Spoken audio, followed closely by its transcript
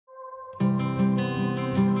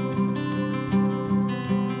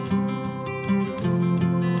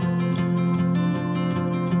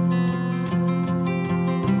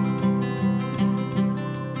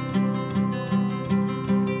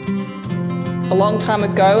A long time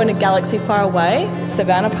ago in a galaxy far away,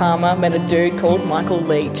 Savannah Palmer met a dude called Michael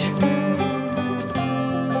Leach.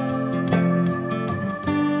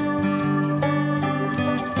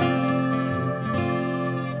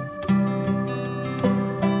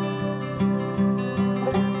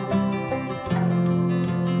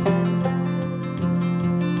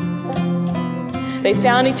 They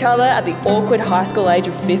found each other at the awkward high school age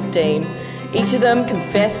of 15. Each of them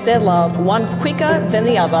confessed their love, one quicker than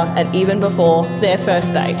the other, and even before their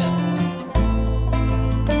first date.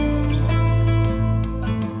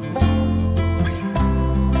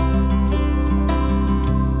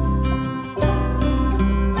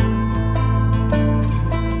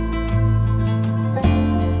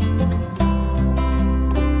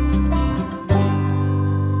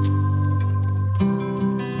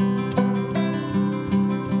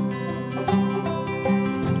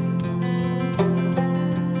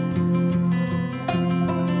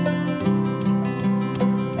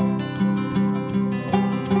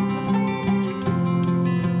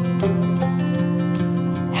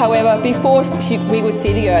 However, before we would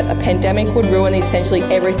see the Earth, a pandemic would ruin essentially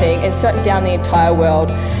everything and shut down the entire world.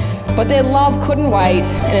 But their love couldn't wait,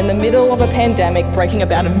 and in the middle of a pandemic, breaking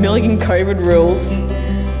about 1 million COVID rules,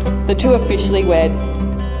 the two officially wed.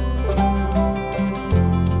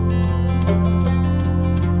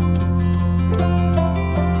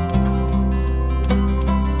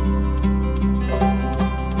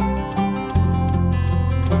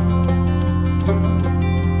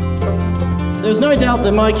 There's no doubt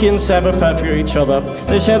that Mikey and Sav are perfect for each other.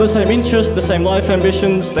 They share the same interests, the same life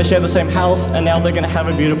ambitions, they share the same house, and now they're going to have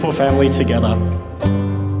a beautiful family together.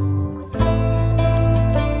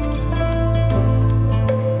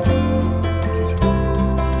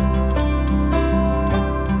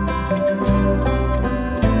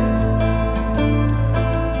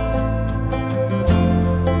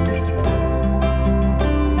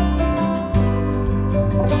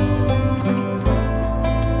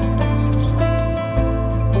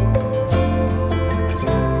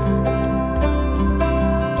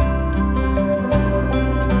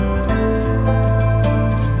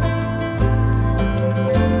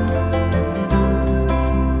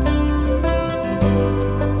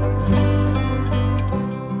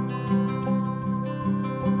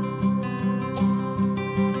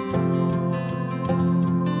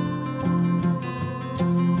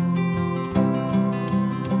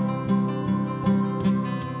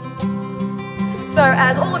 So,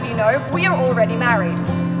 as all of you know, we are already married.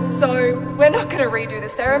 So, we're not going to redo the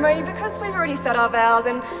ceremony because we've already said our vows,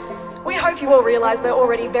 and we hope you all realise we're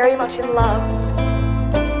already very much in love.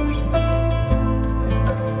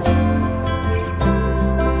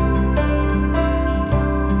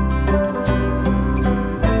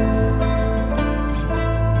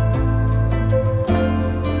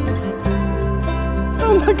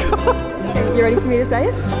 Oh my god! Okay, you ready for me to say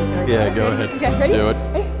it? Yeah, go ahead. Okay, ready? Do it.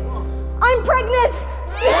 Ready? I'm pregnant!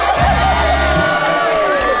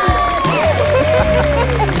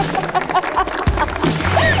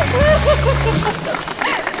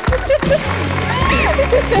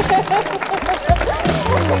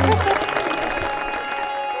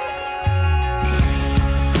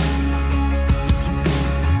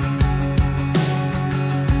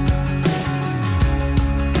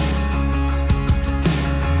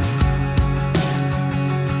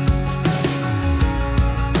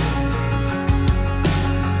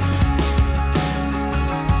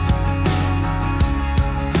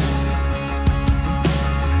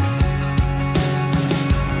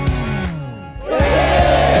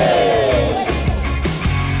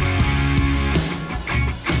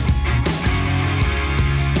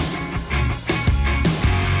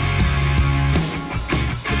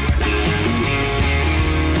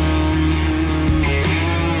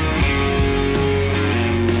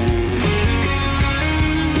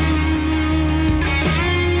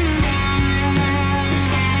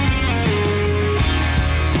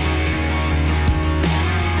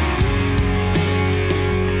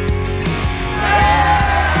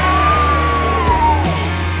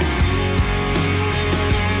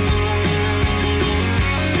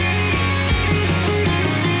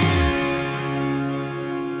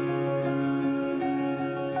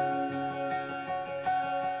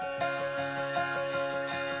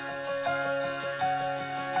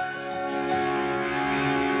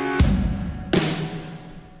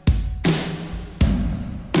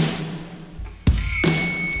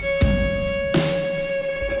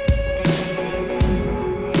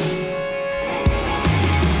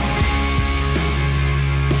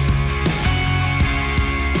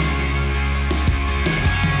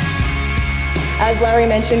 As Larry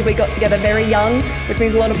mentioned, we got together very young, which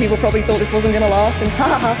means a lot of people probably thought this wasn't going to last, and ha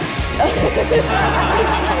ha ha.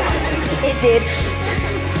 It did.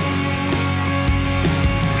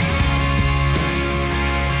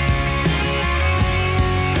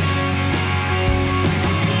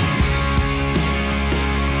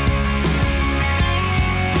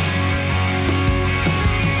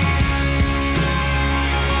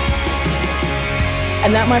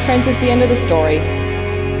 And that, my friends, is the end of the story.